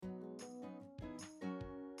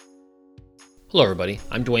Hello, everybody.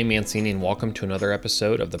 I'm Dwayne Mancini, and welcome to another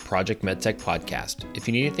episode of the Project MedTech podcast. If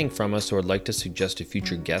you need anything from us or would like to suggest a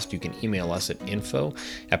future guest, you can email us at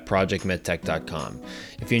info@projectmedtech.com.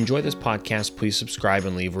 If you enjoy this podcast, please subscribe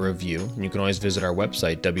and leave a review. And you can always visit our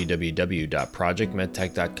website,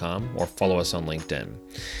 www.projectmedtech.com, or follow us on LinkedIn.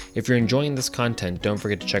 If you're enjoying this content, don't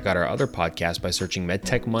forget to check out our other podcasts by searching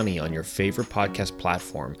MedTech Money on your favorite podcast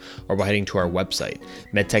platform or by heading to our website.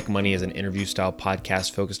 MedTech Money is an interview-style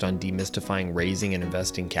podcast focused on demystifying raising and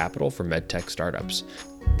investing capital for medtech startups.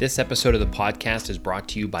 This episode of the podcast is brought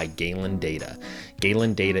to you by Galen Data.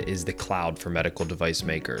 Galen Data is the cloud for medical device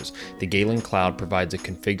makers. The Galen Cloud provides a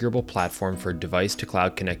configurable platform for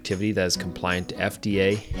device-to-cloud connectivity that is compliant to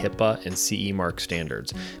FDA, HIPAA, and CE mark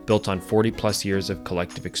standards. Built on 40-plus years of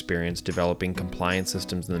collective experience developing compliance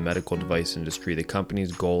systems in the medical device industry, the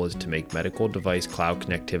company's goal is to make medical device cloud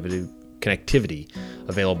connectivity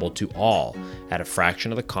available to all at a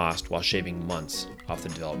fraction of the cost while shaving months off the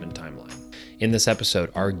development timeline. In this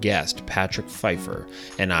episode, our guest, Patrick Pfeiffer,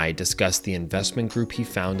 and I discuss the investment group he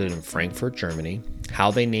founded in Frankfurt, Germany,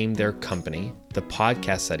 how they named their company, the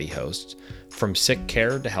podcast that he hosts, from sick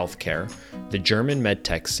care to healthcare, the German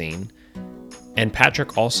medtech scene, and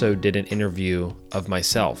Patrick also did an interview of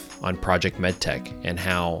myself on Project MedTech and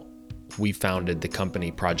how we founded the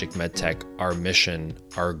company Project MedTech, our mission,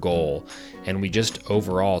 our goal, and we just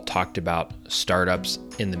overall talked about startups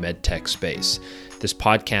in the medtech space. This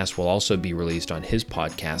podcast will also be released on his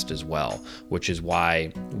podcast as well, which is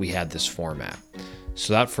why we had this format.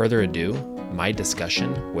 So without further ado, my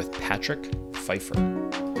discussion with Patrick Pfeiffer.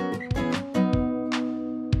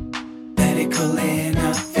 Medical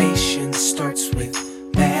innovation starts with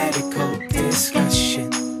medical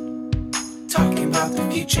discussion. Talking about the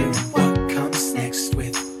future and what comes next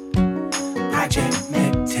with Project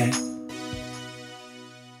MedTech.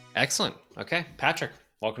 Excellent. Okay, Patrick,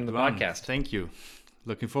 welcome to the podcast. Thank you.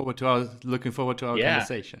 Looking forward to our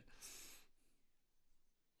conversation.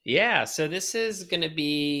 Yeah, so this is going to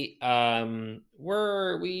be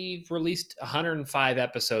we've released 105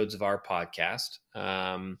 episodes of our podcast.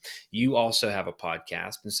 You also have a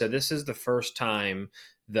podcast, and so this is the first time,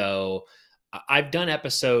 though. I've done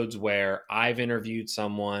episodes where I've interviewed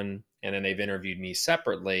someone and then they've interviewed me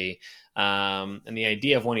separately. And the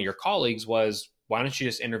idea of one of your colleagues was, why don't you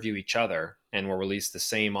just interview each other and we'll release the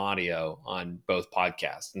same audio on both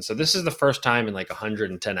podcasts? And so this is the first time in like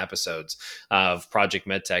 110 episodes of Project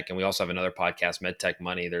MedTech. And we also have another podcast, MedTech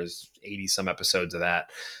Money. There's 80 some episodes of that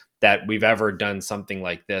we've ever done something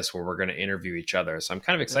like this where we're going to interview each other. So I'm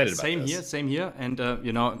kind of excited about this. Same here. And,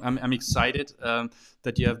 I'm excited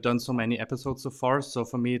that you have done so many episodes so far. So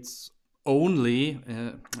for me, it's only,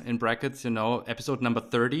 in brackets, episode number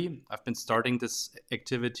 30. I've been starting this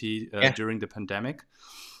activity during the pandemic,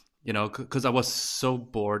 because I was so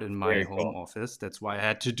bored in my home office. That's why I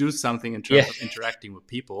had to do something in terms of interacting with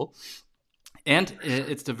people. And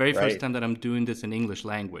it's the very first time that I'm doing this in English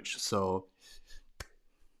language. So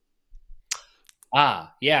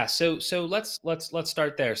yeah. So let's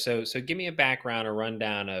start there. So give me a background, a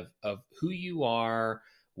rundown of who you are,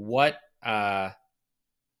 what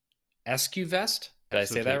SQVest, did I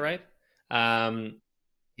say that right? So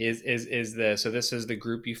this is the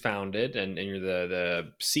group you founded and you're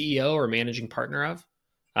the CEO or managing partner of,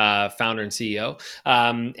 founder and CEO.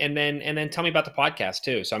 And then tell me about the podcast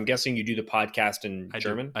too. So I'm guessing you do the podcast in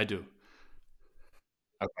German? I do.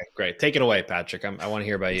 Okay, great. Take it away, Patrick. I want to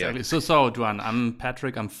hear about you. So, Duan, I'm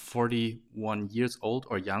Patrick. I'm 41 years old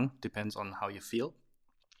or young, depends on how you feel.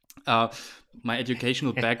 My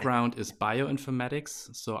educational background is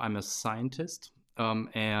bioinformatics, so I'm a scientist.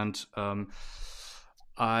 And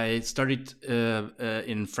I studied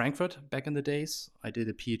in Frankfurt back in the days. I did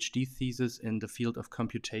a PhD thesis in the field of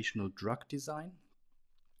computational drug design.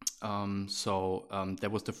 That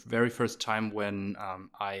was the very first time when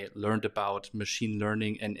I learned about machine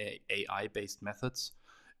learning and AI-based methods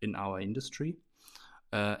in our industry.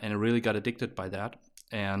 And I really got addicted by that.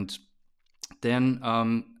 And then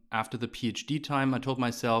after the PhD time, I told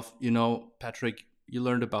myself, Patrick, you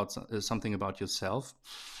learned about something about yourself.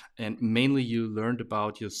 And mainly you learned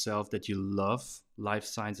about yourself that you love life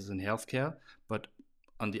sciences and healthcare. But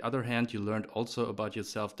on the other hand, you learned also about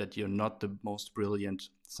yourself that you're not the most brilliant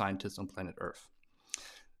scientist on planet Earth.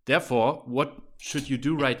 Therefore, what should you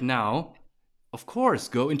do right now? Of course,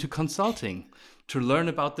 go into consulting to learn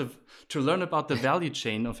about the value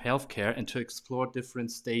chain of healthcare and to explore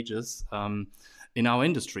different stages in our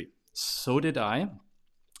industry. So did I.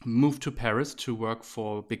 Moved to Paris to work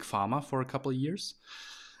for Big Pharma for a couple of years.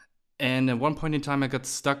 And at one point in time, I got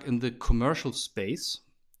stuck in the commercial space.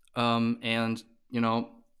 The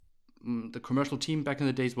commercial team back in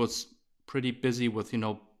the days was pretty busy with,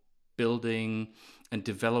 building and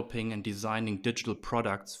developing and designing digital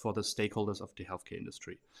products for the stakeholders of the healthcare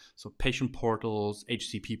industry. So patient portals,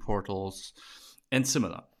 HCP portals, and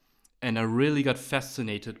similar. And I really got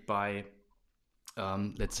fascinated by,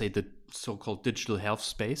 let's say, the so-called digital health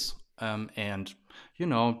space. And,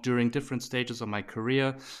 during different stages of my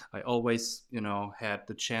career, I always, had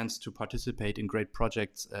the chance to participate in great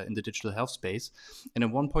projects in the digital health space. And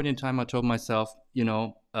at one point in time, I told myself,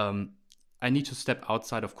 I need to step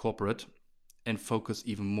outside of corporate and focus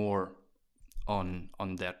even more on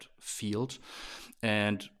that field.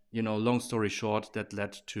 And, long story short, that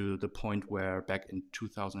led to the point where back in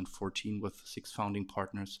 2014, with 6 founding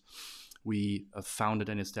partners, we founded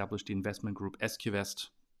and established the investment group SQVest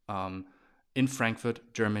in Frankfurt,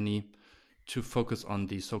 Germany, to focus on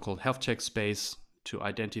the so-called health tech space, to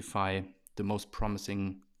identify the most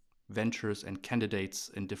promising ventures and candidates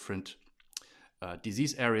in different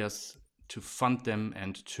disease areas, to fund them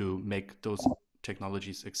and to make those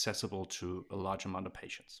technologies accessible to a large amount of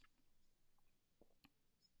patients.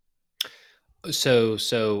 So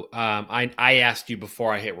I asked you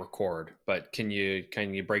before I hit record, but can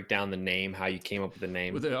you break down the name, how you came up with the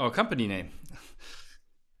name? With our company name.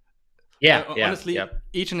 Yeah, honestly, yeah.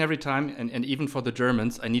 Each and every time, and even for the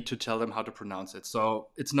Germans, I need to tell them how to pronounce it. So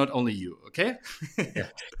it's not only you, okay? Yeah.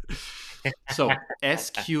 So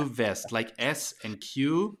SQVest, like S and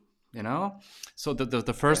Q, So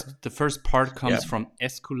the first part comes from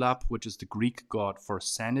Esculap, which is the Greek god for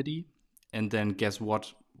sanity, and then guess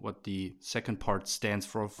what the second part stands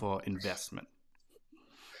for investment.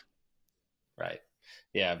 Right.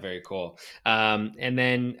 Yeah, very cool. And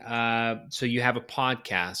then, so you have a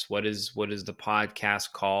podcast. What is the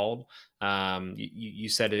podcast called? You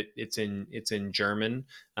said it's in German.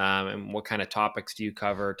 And what kind of topics do you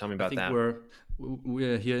cover? Tell me about that.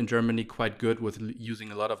 We're here in Germany quite good with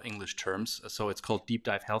using a lot of English terms. So it's called Deep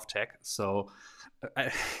Dive Health Tech. So I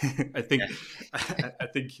think I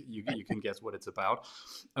think you can guess what it's about.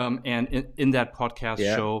 And in that podcast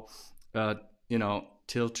show,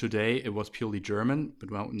 till today, it was purely German, but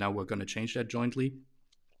now we're going to change that jointly.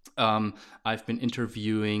 I've been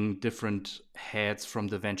interviewing different heads from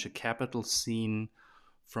the venture capital scene,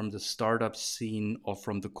 from the startup scene, or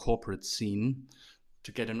from the corporate scene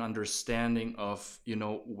to get an understanding of,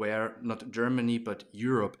 where not Germany, but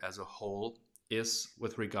Europe as a whole is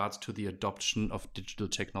with regards to the adoption of digital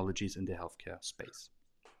technologies in the healthcare space.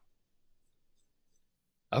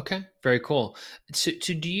 Okay, very cool. So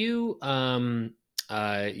do you...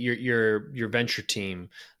 your venture team,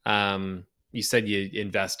 you said you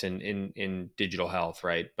invest in digital health,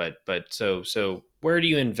 right? But so where do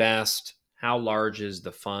you invest? How large is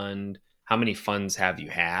the fund? How many funds have you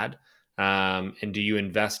had? And do you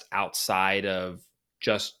invest outside of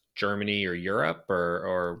just Germany or Europe,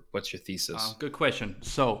 or what's your thesis? Good question.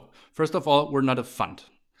 So first of all, we're not a fund.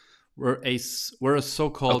 We're a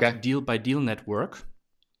so-called deal by deal network.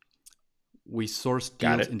 We source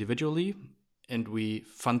deals individually, and we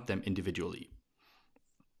fund them individually.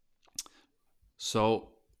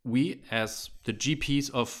 So we, as the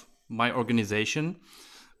GPs of my organization,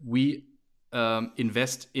 we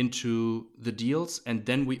invest into the deals, and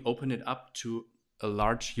then we open it up to a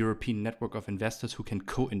large European network of investors who can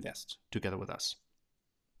co-invest together with us.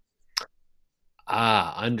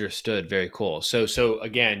 Understood. Very cool. So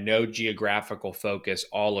again, no geographical focus,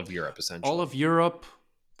 all of Europe, essentially. All of Europe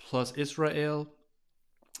plus Israel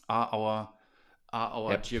are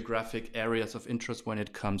our geographic areas of interest when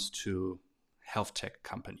it comes to health tech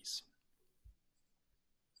companies.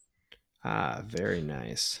 Very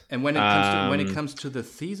nice. And when it comes to the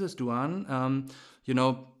thesis, Duan,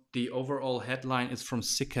 the overall headline is from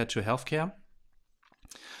sick-care to healthcare,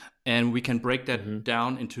 and we can break that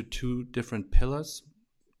down into 2 different pillars.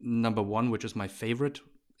 Number 1, which is my favorite,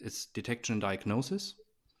 is detection and diagnosis,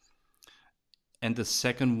 and the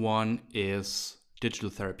second one is digital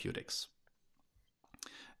therapeutics.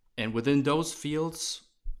 And within those fields,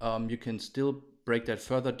 you can still break that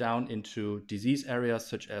further down into disease areas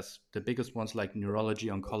such as the biggest ones like neurology,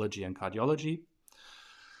 oncology, and cardiology.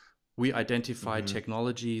 We identify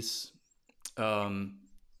technologies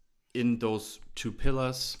in those 2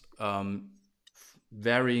 pillars,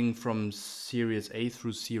 varying from Series A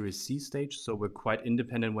through Series C stage. So we're quite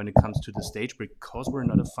independent when it comes to the stage because we're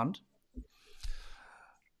not a fund.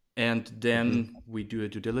 And then we do a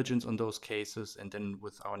due diligence on those cases. And then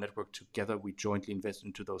with our network together, we jointly invest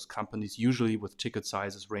into those companies, usually with ticket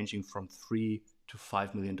sizes ranging from $3 to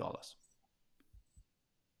 $5 million.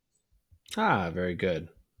 Very good.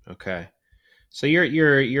 Okay. So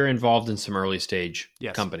you're involved in some early stage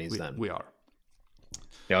companies then. We are.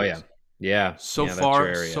 Oh yeah. Yeah. So Yeah. That's your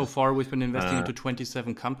far, so area. far, we've been investing Uh, into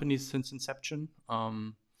 27 companies since inception.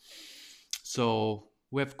 So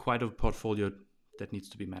we have quite a portfolio that needs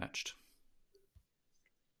to be managed.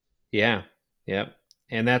 yeah. Yep.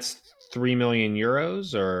 And that's 3 million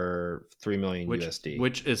euros or 3 million Which USD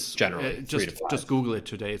which is generally, three to just five. Google it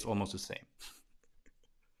today. It's almost the same.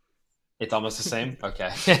 It's almost the same.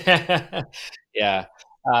 Okay. Yeah.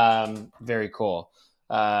 Very cool.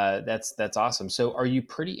 That's awesome. So, are you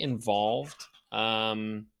pretty involved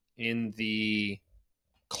in the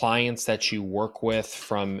clients that you work with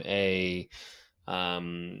from a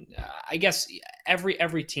I guess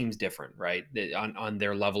every team's different, right? On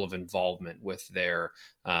their level of involvement with their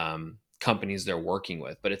companies they're working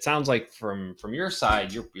with. But it sounds like from your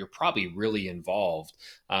side, you're probably really involved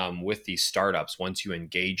with these startups once you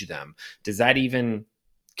engage them. Does that even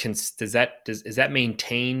is that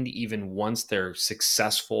maintained even once they're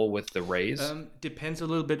successful with the raise? Depends a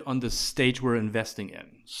little bit on the stage we're investing in.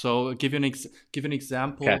 So give an Okay.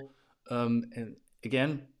 example. And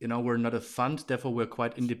again, we're not a fund, therefore we're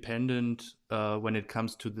quite independent when it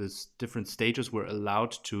comes to the different stages we're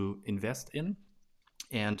allowed to invest in.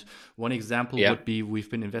 And one example Yeah. would be we've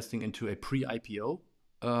been investing into a pre-IPO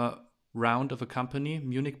round of a company,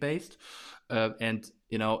 Munich-based, and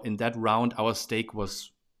in that round our stake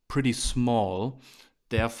was pretty small.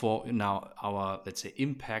 Therefore, now our, let's say,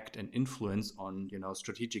 impact and influence on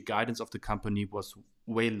strategic guidance of the company was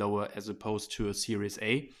way lower as opposed to a Series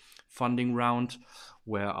A funding round,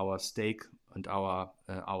 where our stake and our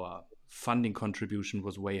funding contribution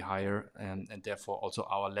was way higher, and therefore also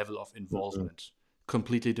our level of Mhm. involvement.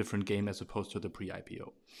 Completely different game as opposed to the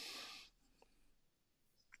pre-IPO.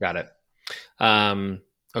 Got it. Um,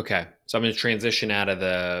 okay, so I'm going to transition out of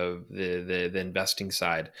the investing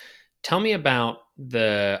side. Tell me about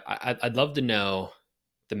I'd love to know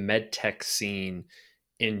the med tech scene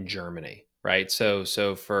in Germany, right? So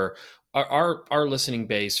for our listening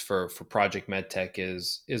base for Project MedTech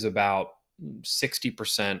is about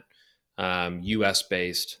 60% US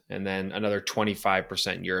based, and then another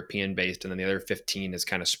 25% European based, and then the other 15 is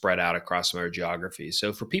kind of spread out across some other geographies.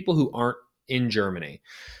 So for people who aren't in Germany,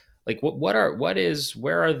 like where's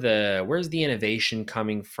the innovation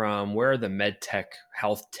coming from? Where are the med tech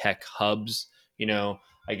health tech hubs,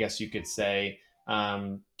 I guess you could say.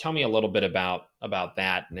 Tell me a little bit about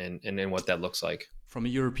that and then what that looks like. From a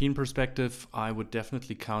European perspective, I would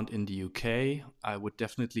definitely count in the UK. I would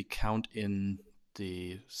definitely count in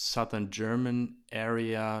the southern German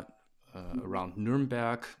area around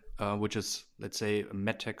Nuremberg, which is, let's say, a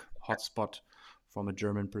medtech hotspot from a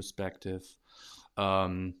German perspective,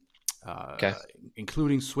 um, Okay. uh,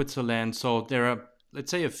 including Switzerland. So there are, let's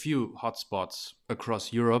say, a few hotspots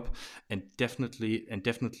across Europe, and definitely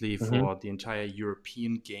Hmm. for the entire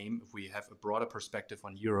European game, if we have a broader perspective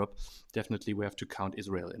on Europe, definitely we have to count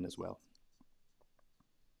Israel in as well.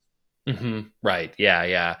 Hmm. Right. Yeah.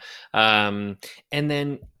 Yeah. Um, and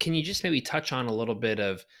then can you just maybe touch on a little bit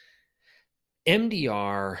of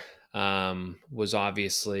MDR was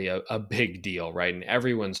obviously a big deal, right? And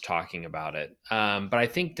everyone's talking about it. But I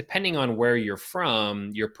think depending on where you're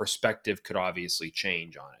from, your perspective could obviously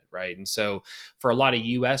change on it, right? And so for a lot of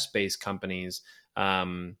US based companies,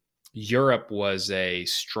 Europe was a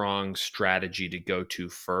strong strategy to go to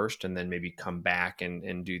first and then maybe come back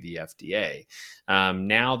and do the FDA.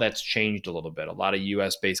 Now that's changed a little bit. A lot of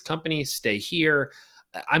US based companies stay here.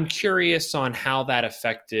 I'm curious on how that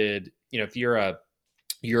affected, if you're a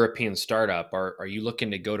European startup, are you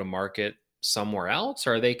looking to go to market somewhere else?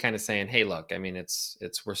 Or are they kind of saying, hey, look, I mean, it's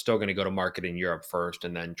we're still going to go to market in Europe first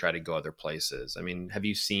and then try to go other places? I mean,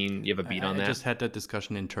 you have a beat on I that? just had that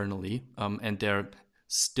discussion internally, and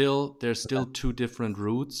there's still two different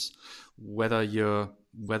routes. Whether you're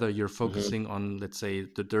Hmm. focusing on, let's say,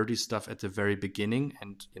 the dirty stuff at the very beginning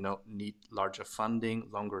and need larger funding,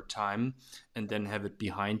 longer time, and then have it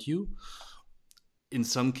behind you. In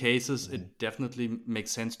some cases, it definitely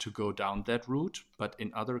makes sense to go down that route, but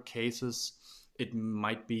in other cases, it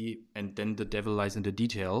might be, and then the devil lies in the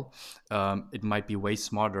detail. It might be way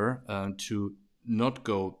smarter to not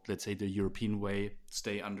go, let's say, the European way,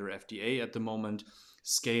 stay under FDA at the moment,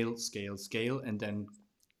 scale, scale, scale, and then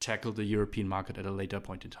tackle the European market at a later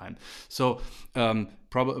point in time. So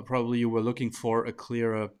probably you were looking for a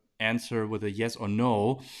clearer answer with a yes or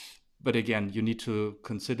no. But again, you need to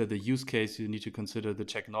consider the use case, you need to consider the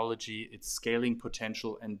technology, its scaling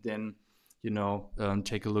potential, and then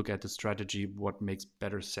take a look at the strategy, what makes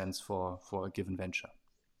better sense for a given venture.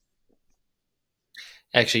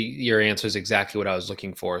 Actually, your answer is exactly what I was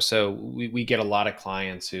looking for. So we get a lot of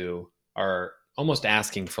clients who are almost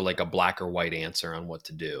asking for like a black or white answer on what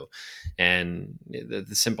to do. And the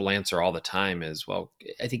simple answer all the time is, well,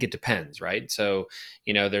 I think it depends, right? So,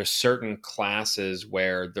 there's certain classes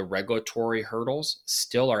where the regulatory hurdles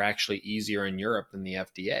still are actually easier in Europe than the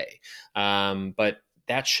FDA. But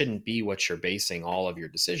that shouldn't be what you're basing all of your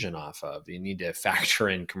decision off of. You need to factor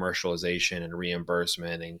in commercialization and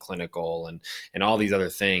reimbursement and clinical and all these other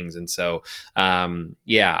things. And so, I'm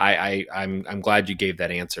glad you gave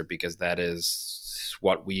that answer, because that is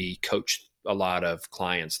what we coach a lot of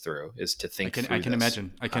clients through, is to think through I can this,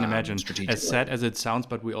 imagine. I can imagine. strategically. As sad as it sounds,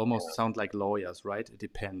 but we almost sound like lawyers, right? It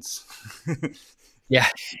depends. Yeah.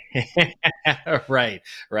 Right.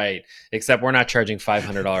 Except we're not charging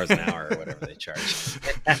 $500 an hour or whatever they charge.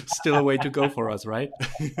 Still a way to go for us, right?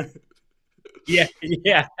 Yeah.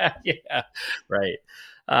 Right.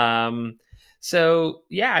 So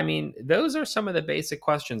yeah, I mean, those are some of the basic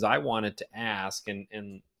questions I wanted to ask.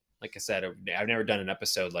 And like I said, I've never done an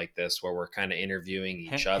episode like this where we're kind of interviewing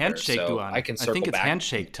each other. Handshake, So Duan. I can circle think it's back.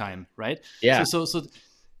 handshake time, right? Yeah.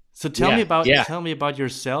 So tell me about Yeah. tell me about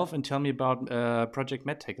yourself, and tell me about Project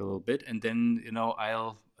MedTech a little bit, and then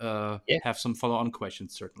I'll have some follow-on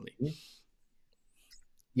questions, certainly.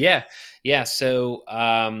 Yeah. So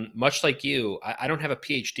much like you, I don't have a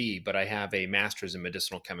PhD, but I have a master's in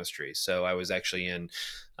medicinal chemistry. So I was actually in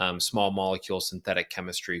small molecule synthetic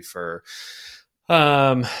chemistry for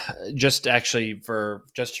just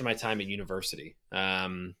for my time at university.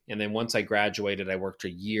 And then once I graduated, I worked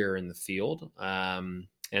a year in the field.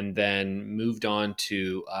 And then moved on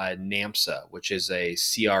to NAMSA, which is a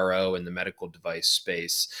CRO in the medical device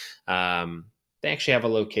space. They actually have a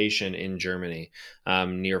location in Germany,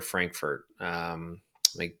 near Frankfurt,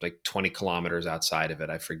 like 20 kilometers outside of it.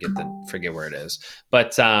 I forget where it is.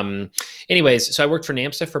 But anyways, so I worked for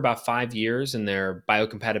NAMSA for about 5 years in their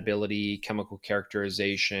biocompatibility, chemical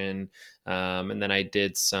characterization. And then I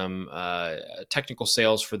did some technical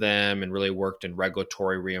sales for them, and really worked in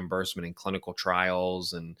regulatory reimbursement and clinical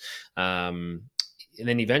trials. And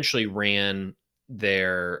then eventually ran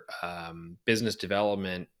their business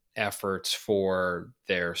development efforts for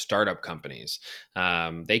their startup companies.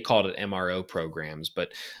 They called it MRO programs,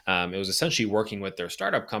 but it was essentially working with their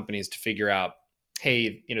startup companies to figure out,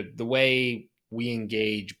 hey, the way we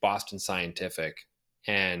engage Boston Scientific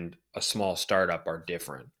and a small startup are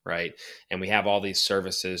different, right? And we have all these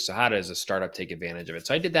services. So how does a startup take advantage of it?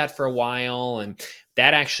 So I did that for a while, and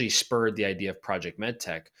that actually spurred the idea of Project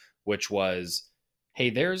MedTech, which was, hey,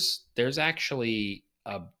 there's actually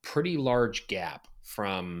a pretty large gap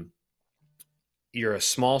from you're a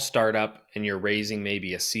small startup and you're raising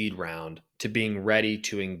maybe a seed round to being ready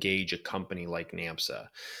to engage a company like NAMSA.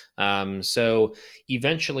 So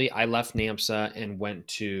eventually I left NAMSA and went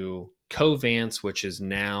to Covance, which is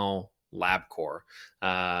now LabCorp,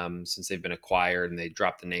 since they've been acquired and they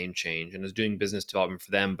dropped the name change, and was doing business development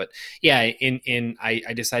for them. But yeah,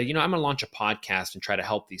 I decided, I'm going to launch a podcast and try to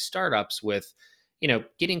help these startups with,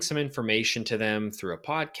 getting some information to them through a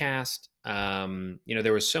podcast.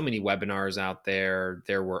 There was so many webinars out there.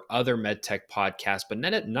 There were other medtech podcasts, but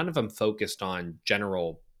none of them focused on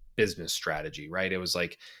general business strategy, right? It was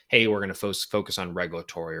like, hey, we're going to focus on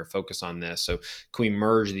regulatory or focus on this. So can we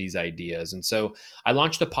merge these ideas? And so I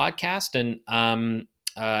launched a podcast, and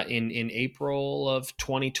in April of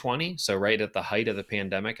 2020, so right at the height of the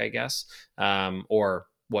pandemic, I guess, or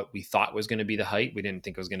what we thought was going to be the height. We didn't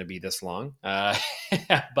think it was going to be this long. But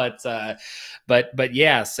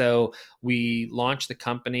yeah, so we launched the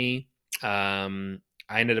company. I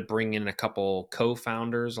ended up bringing in a couple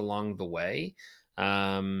co-founders along the way.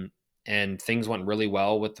 And things went really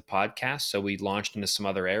well with the podcast. So we launched into some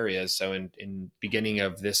other areas. So in beginning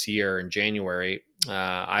of this year, in January,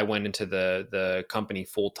 I went into the company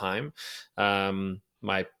full time.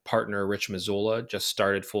 My partner, Rich Missoula, just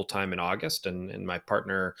started full-time in August, and my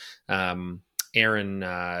partner, Aaron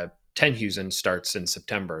Tenhusen, starts in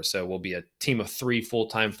September. So we'll be a team of 3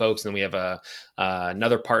 full-time folks. And then we have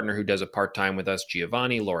another partner who does it part-time with us,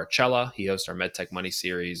 Giovanni Lauricella. He hosts our MedTech Money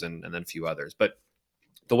series, and then a few others. But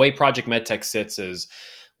the way Project MedTech sits is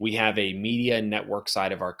we have a media network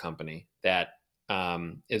side of our company that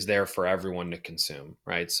is there for everyone to consume,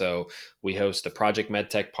 right? So we host the Project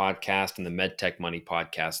MedTech podcast and the MedTech Money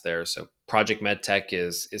podcast there. So Project MedTech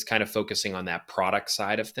is kind of focusing on that product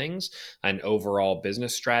side of things and overall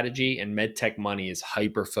business strategy, and MedTech Money is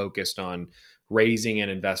hyper focused on raising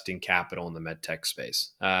and investing capital in the MedTech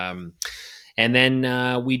space. And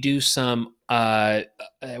then we do some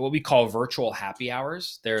what we call virtual happy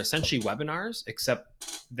hours. They're essentially webinars,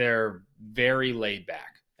 except they're very laid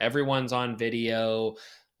back. Everyone's on video.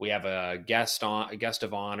 We have a guest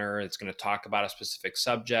of honor that's going to talk about a specific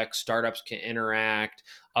subject. Startups can interact.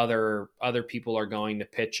 Other people are going to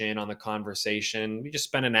pitch in on the conversation. We just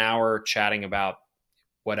spend an hour chatting about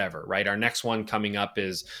whatever, right? Our next one coming up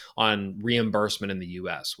is on reimbursement in the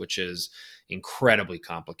US, which is incredibly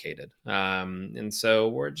complicated. And so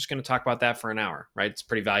we're just going to talk about that for an hour, right? It's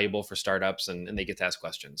pretty valuable for startups, and they get to ask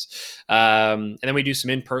questions. And then we do some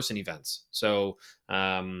in-person events. So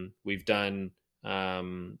we've done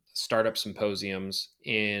startup symposiums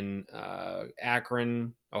in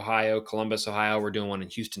Akron, Ohio, Columbus, Ohio. We're doing one in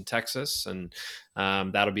Houston, Texas, and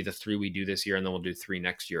that'll be the 3 we do this year, and then we'll do 3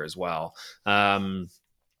 next year as well.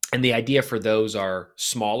 And the idea for those are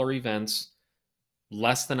smaller events,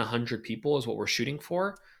 less than 100 people is what we're shooting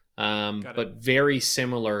for. But very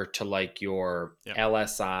similar to like your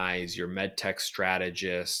LSIs, your medtech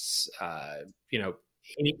strategists,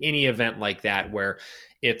 any event like that where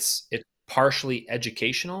it's partially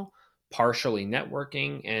educational, partially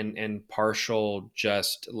networking, and partial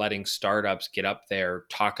just letting startups get up there,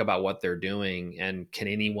 talk about what they're doing, and can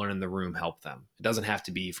anyone in the room help them? It doesn't have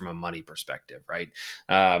to be from a money perspective, right?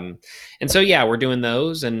 And so, yeah, we're doing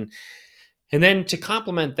those. And then to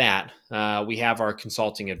complement that, we have our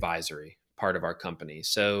consulting advisory part of our company.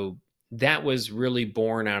 So that was really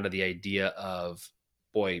born out of the idea of,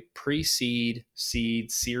 pre-seed,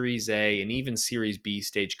 seed, Series A, and even Series B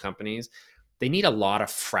stage companies, they need a lot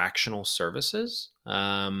of fractional services.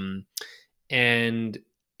 And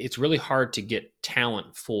it's really hard to get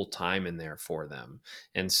talent full-time in there for them.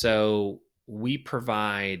 And so we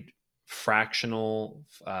provide fractional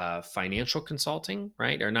financial consulting,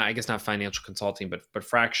 right? Or not, I guess not financial consulting, but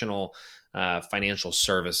fractional financial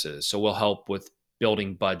services. So we'll help with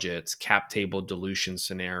building budgets, cap table dilution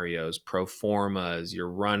scenarios, pro formas, your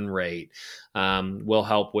run rate. We'll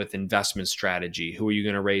help with investment strategy. Who are you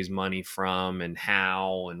going to raise money from, and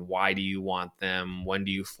how, and why do you want them? When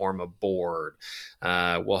do you form a board?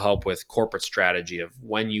 We'll help with corporate strategy of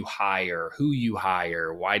when you hire, who you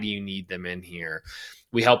hire, why do you need them in here?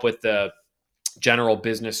 We help with the general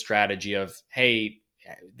business strategy of, hey,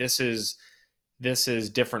 this is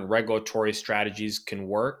different regulatory strategies can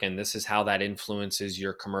work, and this is how that influences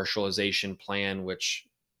your commercialization plan, which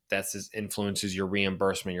influences your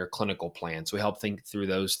reimbursement, your clinical plan. So we help think through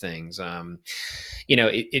those things.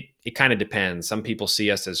 It kind of depends. Some people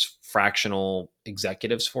see us as fractional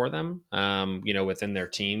executives for them. Within their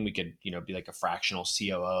team, we could, be like a fractional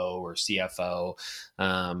COO or CFO.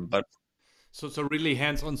 But so really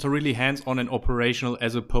hands-on and operational,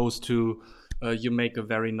 as opposed to you make a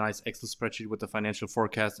very nice Excel spreadsheet with the financial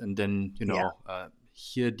forecast, and then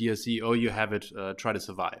here, dear CEO, you have it. Try to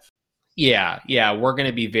survive. Yeah, we're going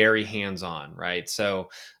to be very hands-on, right? So,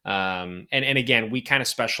 and again, we kind of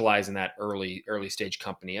specialize in that early stage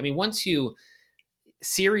company. I mean,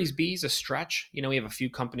 Series B is a stretch. We have a few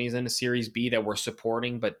companies in a Series B that we're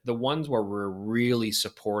supporting, but the ones where we're really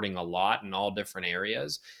supporting a lot in all different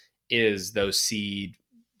areas is those seed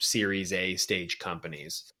Series A stage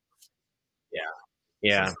companies.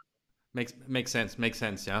 Yeah. Makes sense.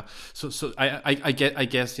 Yeah. So I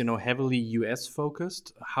guess heavily US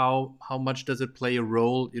focused. How much does it play a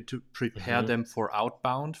role to prepare them for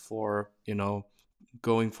outbound, for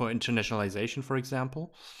going for internationalization, for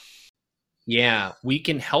example? Yeah, we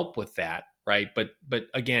can help with that, right? But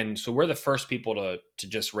again, so we're the first people to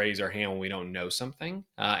just raise our hand when we don't know something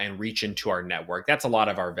and reach into our network. That's a lot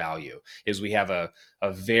of our value, is we have a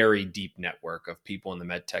very deep network of people in the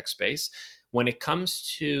med tech space. When it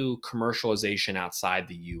comes to commercialization outside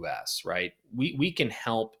the US, right, we can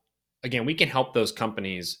help. Again, we can help those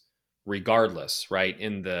companies regardless, right,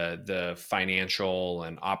 in the financial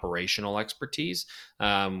and operational expertise.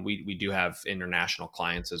 We do have international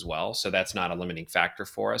clients as well, so that's not a limiting factor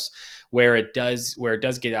for us. Where it does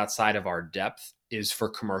get outside of our depth is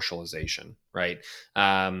for commercialization, right?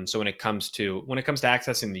 So when it comes to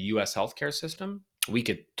accessing the US healthcare system, we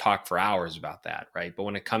could talk for hours about that, right? But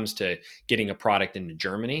when it comes to getting a product into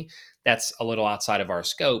Germany, that's a little outside of our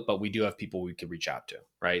scope, but we do have people we could reach out to,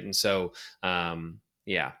 right? And so,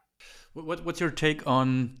 yeah. What's your take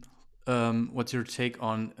on let's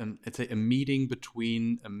say a meeting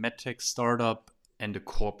between a medtech startup and a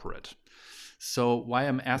corporate? So why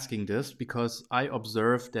I'm asking this, because I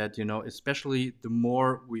observe that, especially the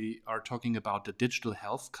more we are talking about the digital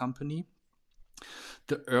health company,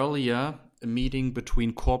 the earlier a meeting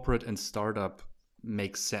between corporate and startup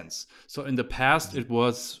makes sense. So in the past, it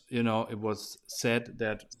was said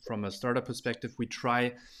that from a startup perspective, we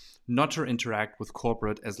try not to interact with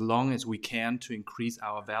corporate as long as we can to increase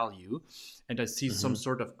our value. And I see some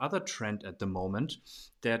sort of other trend at the moment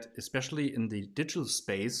that, especially in the digital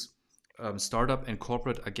space, startup and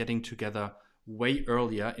corporate are getting together way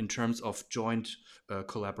earlier in terms of joint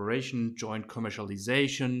collaboration, joint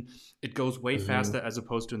commercialization. It goes way Mhm. faster as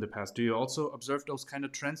opposed to in the past. Do you also observe those kind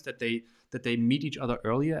of trends that they meet each other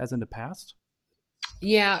earlier as in the past?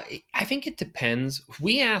 Yeah, I think it depends.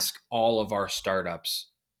 We ask all of our startups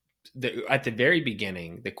at the very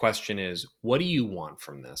beginning, the question is, what do you want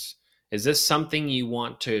from this? Is this something you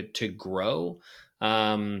want to grow,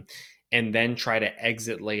 um, and then try to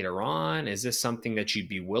exit later on? Is this something that you'd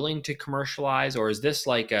be willing to commercialize, or is this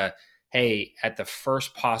like a, hey, at the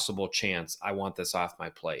first possible chance, I want this off my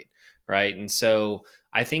plate, right? And so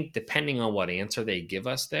I think depending on what answer they give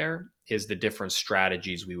us there is the different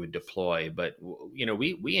strategies we would deploy. But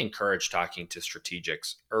we encourage talking to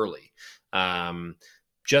strategics early. Um,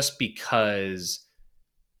 just because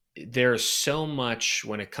there's so much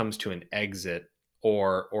when it comes to an exit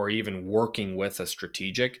or even working with a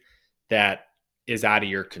strategic that is out of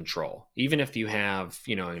your control. Even if you have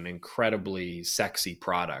an incredibly sexy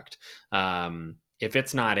product, if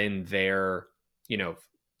it's not in their you know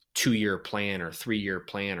 2-year plan or 3-year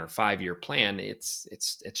plan or 5-year plan, it's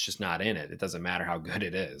just not in it. It doesn't matter how good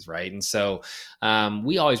it is, right? And so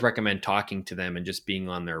we always recommend talking to them and just being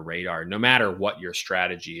on their radar, no matter what your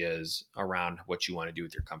strategy is around what you want to do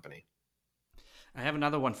with your company. I have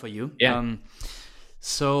another one for you. Yeah.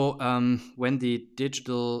 When the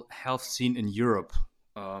digital health scene in Europe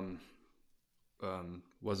um,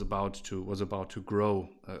 was about to grow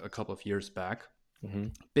a couple of years back, Hmm.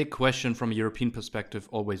 big question from a European perspective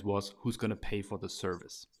always was who's going to pay for the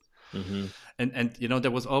service. Hmm. And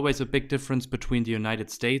there was always a big difference between the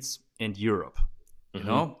United States and Europe.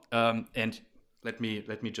 Hmm. And let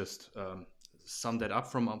me just sum that up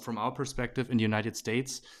from our perspective. In the United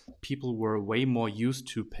States, people were way more used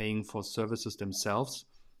to paying for services themselves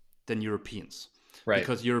than Europeans, Right.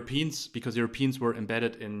 because Europeans were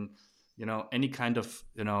embedded in any kind of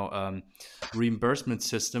reimbursement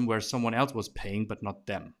system where someone else was paying but not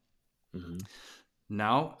them. Hmm.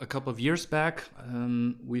 Now, a couple of years back,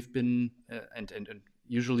 we've been, and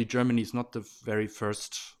usually Germany is not the very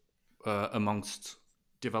first amongst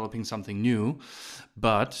developing something new,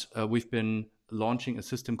 but we've been launching a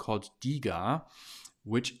system called DiGA,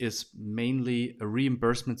 which is mainly a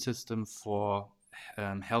reimbursement system for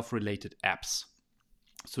health related apps.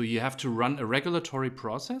 So you have to run a regulatory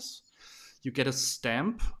process. You get a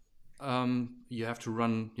stamp. You have to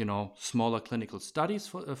run, smaller clinical studies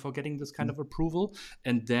for getting this kind of approval,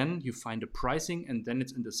 and then you find a pricing, and then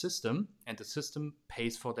it's in the system, and the system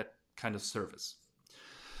pays for that kind of service.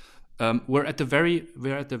 We're at the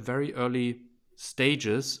very early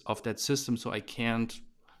stages of that system, so I can't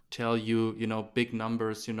tell you, big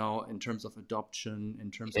numbers, in terms of adoption,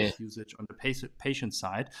 in terms of Yeah. usage on the patient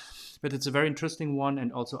side. But it's a very interesting one,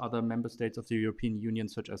 and also other member states of the European Union,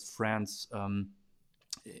 such as France,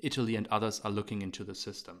 Italy, and others, are looking into the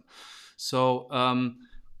system. So,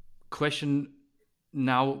 question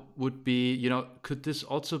now would be, could this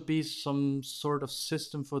also be some sort of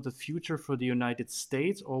system for the future for the United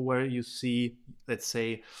States, or where you see, let's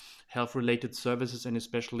say, health related services, and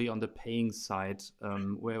especially on the paying side,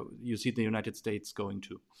 where you see the United States going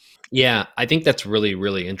to? Yeah, I think that's really,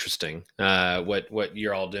 really interesting. What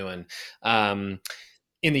you're all doing. Um,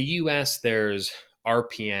 in the U.S., there's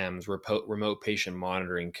RPMs, remote patient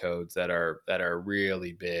monitoring codes that are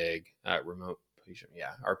really big. Remote patient,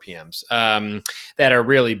 yeah, RPMs, that are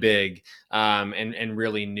really big, and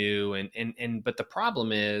really new. And but the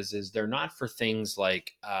problem is they're not for things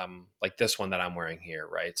like this one that I'm wearing here,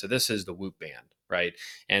 right? So this is the Whoop band, right?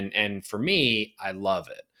 And for me, I love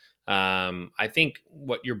it. I think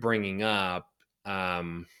what you're bringing up,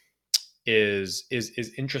 um, is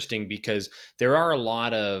interesting because there are a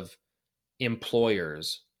lot of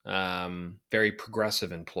employers, very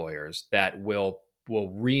progressive employers that will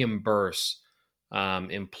reimburse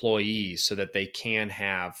employees so that they can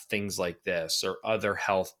have things like this or other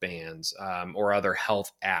health bands, or other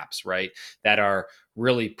health apps, right? That are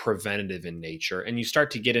really preventative in nature. And you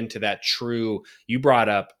start to get into that true. You brought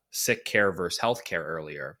up sick care versus healthcare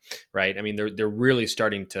earlier, right? I mean, they're really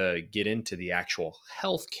starting to get into the actual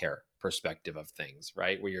healthcare perspective of things,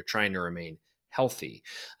 right? Where you're trying to remain healthy.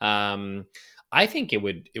 Um, I think it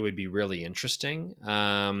would be really interesting.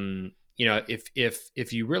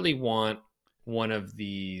 If you really want one of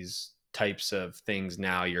these types of things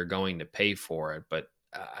now, you're going to pay for it. But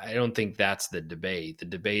I don't think that's the debate. The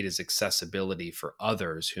debate is accessibility for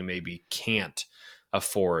others who maybe can't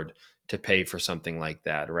afford to pay for something like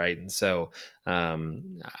that, right? And so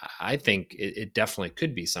I think it definitely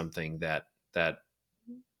could be something that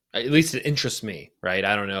At least it interests me, right?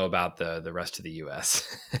 I don't know about the rest of the US.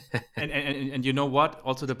 And you know what?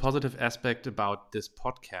 Also, the positive aspect about this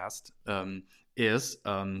podcast is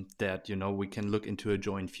that we can look into a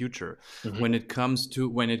joint future Mhm. when it comes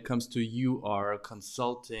to you are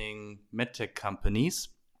consulting medtech companies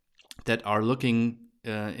that are looking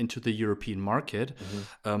into the European market,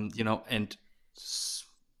 Mhm. and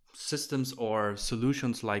systems or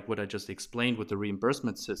solutions like what I just explained with the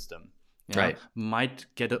reimbursement system, Right. might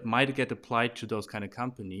get applied to those kind of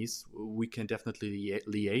companies. We can definitely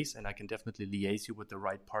liaise, and I can definitely liaise you with the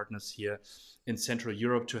right partners here in Central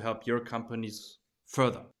Europe to help your companies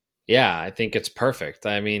further. Yeah, I think it's perfect.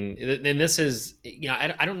 I mean, and this is,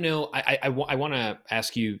 I don't know. I want to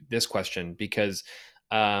ask you this question because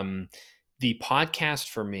um, the podcast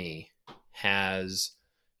for me has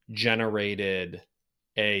generated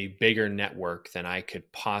a bigger network than I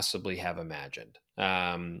could possibly have imagined.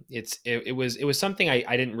 It was something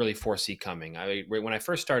I didn't really foresee coming. When I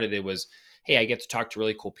first started, it was, hey, I get to talk to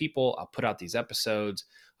really cool people. I'll put out these episodes.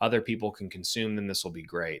 Other people can consume them. This will be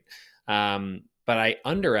great. But I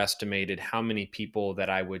underestimated how many people that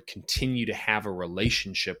I would continue to have a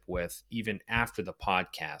relationship with even after the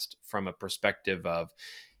podcast, from a perspective of,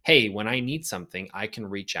 hey, when I need something, I can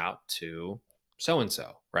reach out to so and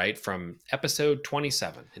so, right? From episode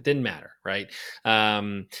 27. It didn't matter, right?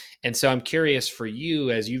 Um, and so I'm curious for you,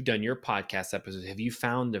 as you've done your podcast episodes, have you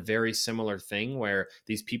found a very similar thing where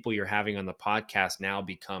these people you're having on the podcast now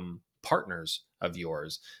become partners of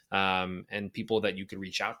yours, and people that you could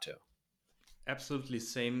reach out to? Absolutely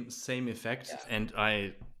same effect, and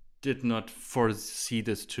I did not foresee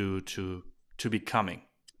this to be coming,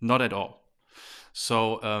 not at all.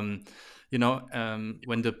 So,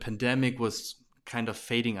 when the pandemic was kind of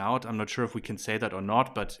fading out, I'm not sure if we can say that or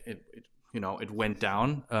not, but it went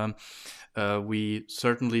down. We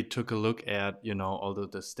certainly took a look at, all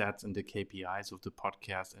the stats and the KPIs of the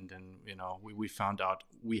podcast. And then, we found out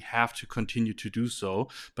we have to continue to do so.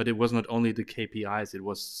 But it was not only the KPIs, it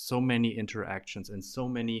was so many interactions and so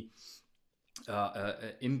many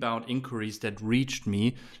inbound inquiries that reached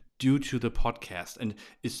me due to the podcast, and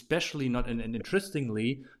especially not and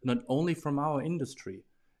interestingly, not only from our industry.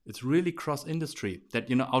 It's really cross industry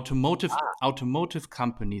that automotive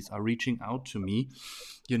companies are reaching out to me.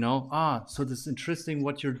 So this is interesting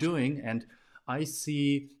what you're doing, and I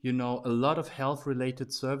see a lot of health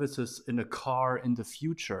related services in a car in the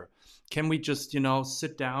future. Can we just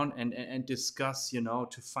sit down and discuss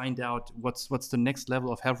to find out what's the next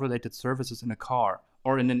level of health related services in a car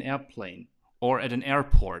or in an airplane or at an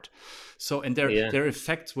airport? So, and their Yeah. their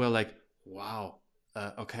effects were like, wow,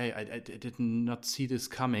 okay, I did not see this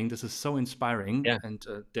coming. This is so inspiring, Yeah. and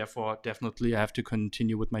therefore definitely I have to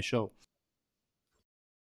continue with my show.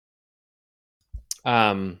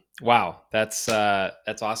 Wow. That's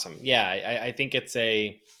awesome. Yeah. I think it's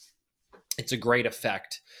a great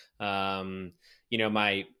effect. Um,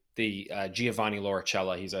 the Giovanni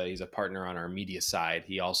Loricella, he's a partner on our media side.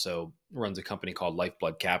 He also runs a company called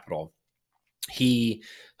Lifeblood Capital. He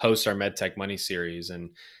hosts our MedTech Money series,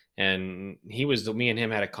 and me and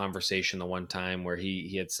him had a conversation the one time where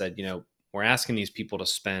he had said, we're asking these people to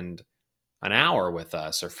spend an hour with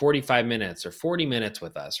us or 45 minutes or 40 minutes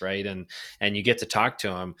with us, right? And you get to talk to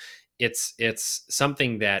them. It's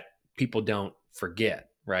something that people don't forget,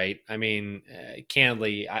 right? I mean,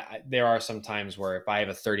 candidly, there are some times where if I have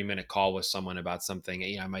a 30-minute call with someone about something,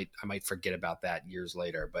 I might forget about that years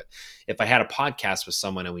later. But if I had a podcast with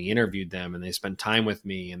someone and we interviewed them and they spent time with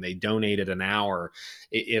me and they donated an hour,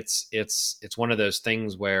 it's one of those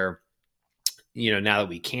things where, now that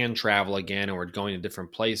we can travel again and we're going to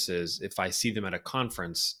different places, if I see them at a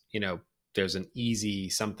conference, there's an easy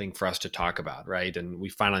something for us to talk about, right? And we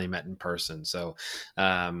finally met in person. So,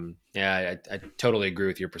 yeah, I totally agree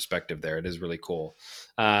with your perspective there. It is really cool.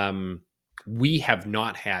 We have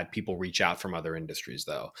not had people reach out from other industries,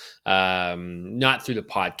 though, not through the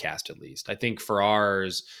podcast, at least. I think for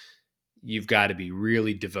ours, you've got to be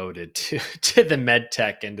really devoted to the med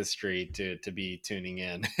tech industry to be tuning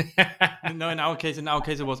in. No, in our case, it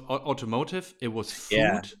was automotive. It was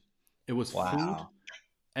Yeah. food. It was food, Wow.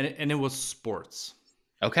 and it was sports.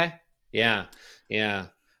 Okay. Yeah. Yeah.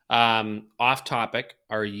 Off topic.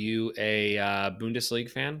 Are you a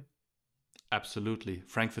Bundesliga fan? Absolutely,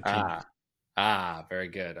 Frankfurt team. Ah. Very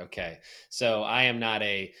good. Okay. So I am not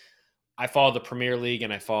I follow the Premier League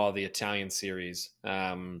and I follow the Italian series.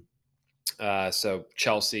 So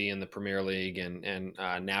Chelsea in the Premier League and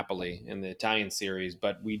Napoli in the Italian series,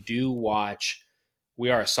 but we do watch. We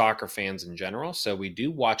are soccer fans in general, so we do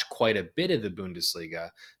watch quite a bit of the Bundesliga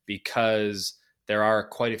because there are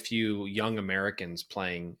quite a few young Americans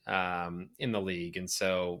playing in the league, and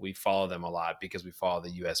so we follow them a lot because we follow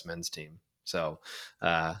the U.S. men's team. So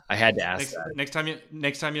I had to ask that. Next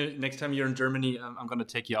time you're in Germany, I'm going to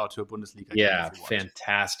take you out to a Bundesliga game. Yeah,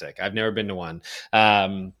 fantastic. I've never been to one.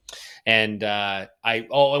 And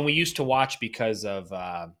we used to watch because of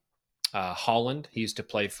Holland. He used to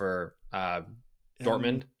play for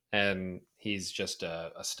Dortmund, and he's just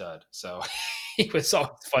a stud. So he was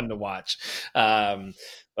always fun to watch.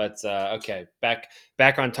 Okay,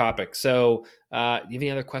 back on topic. So you have any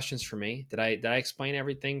other questions for me? Did I explain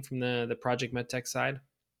everything from the Project MedTech side?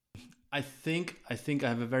 I think I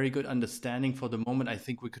have a very good understanding for the moment. I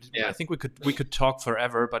think we could talk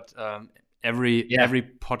forever, but every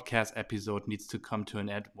podcast episode needs to come to an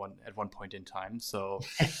end at one point in time. So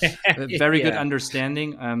a very good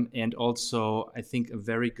understanding, and also I think a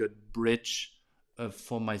very good bridge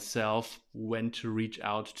for myself when to reach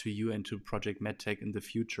out to you and to Project MedTech in the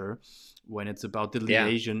future when it's about the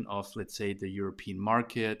liaison of, let's say, the European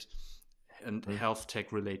market and health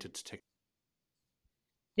tech related tech.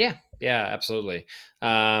 Yeah, absolutely.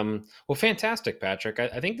 Well, fantastic, Patrick.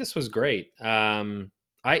 I think this was great. I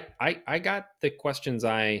got the questions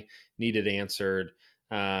I needed answered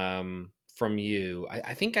from you.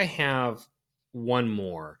 I think I have one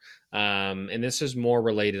more, and this is more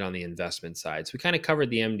related on the investment side. So we kind of covered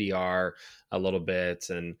the MDR a little bit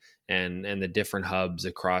and the different hubs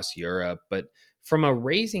across Europe, but from a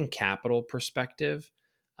raising capital perspective,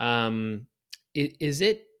 is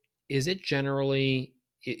it generally,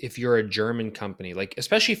 if you're a German company, like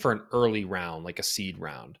especially for an early round, like a seed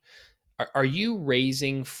round, are you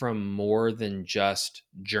raising from more than just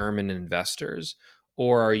German investors,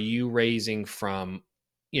 or are you raising from,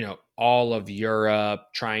 all of Europe,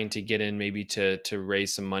 trying to get in maybe to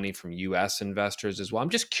raise some money from US investors as well? I'm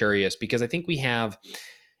just curious because I think we have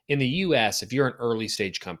in the US, if you're an early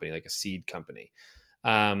stage company, like a seed company,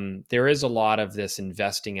 there is a lot of this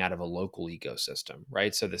investing out of a local ecosystem,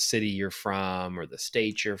 right? So the city you're from or the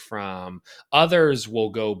state you're from, others will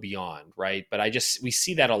go beyond, right? But we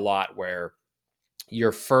see that a lot where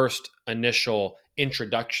your first initial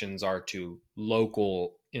introductions are to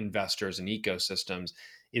local investors and ecosystems.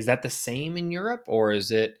 Is that the same in Europe, or is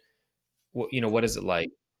it, what is it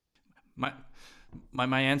like? My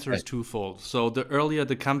answer is twofold. So the earlier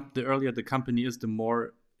the company is, the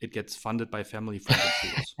more it gets funded by family-friendly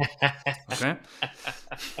pools. Okay.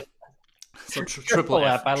 So triple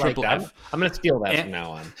F. I like that. I'm going to steal that from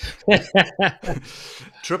now on.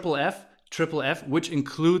 Triple F, which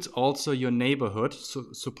includes also your neighborhood.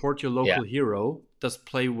 So support your local hero. Does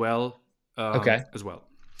play well as well.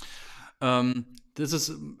 This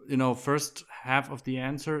is, first half of the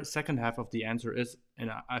answer. Second half of the answer is,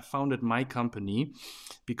 and I founded my company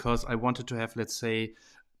because I wanted to have, let's say,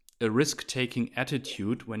 a risk-taking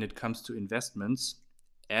attitude when it comes to investments,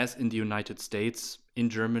 as in the United States, in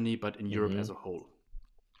Germany, but in Europe as a whole.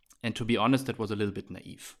 And to be honest, that was a little bit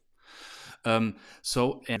naive.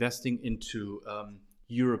 So investing into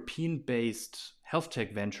European-based health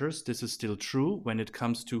tech ventures, this is still true. When it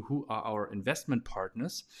comes to who are our investment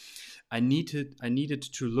partners, I needed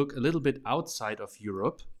to look a little bit outside of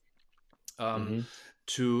Europe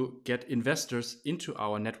to get investors into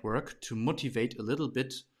our network, to motivate a little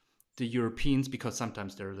bit the Europeans, because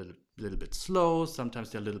sometimes they're a little bit slow, sometimes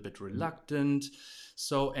they're a little bit reluctant.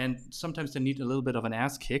 So, and sometimes they need a little bit of an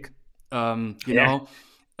ass kick. Maybe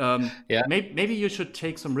you should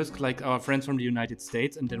take some risk like our friends from the United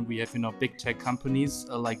States, and then we have, big tech companies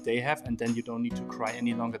like they have, and then you don't need to cry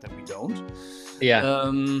any longer that we don't.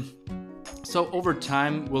 So over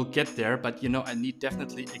time we'll get there, but I need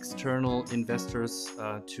definitely external investors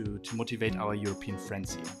to motivate our European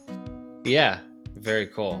friends here. Yeah. Very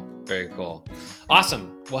cool. Very cool.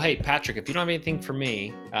 Awesome. Well, hey, Patrick, if you don't have anything for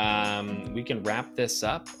me, we can wrap this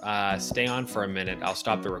up. Stay on for a minute. I'll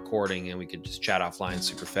stop the recording and we could just chat offline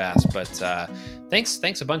super fast. But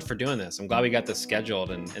thanks a bunch for doing this. I'm glad we got this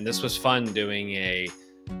scheduled. And this was fun doing a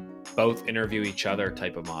both interview each other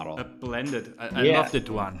type of model. A blended. I loved it,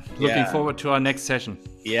 one. Looking forward to our next session.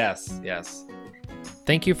 Yes.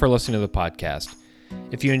 Thank you for listening to the podcast.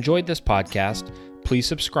 If you enjoyed this podcast, please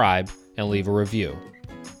subscribe and leave a review.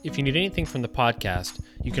 If you need anything from the podcast,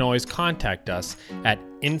 you can always contact us at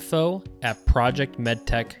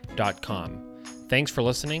info@projectmedtech.com. Thanks for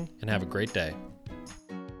listening and have a great day.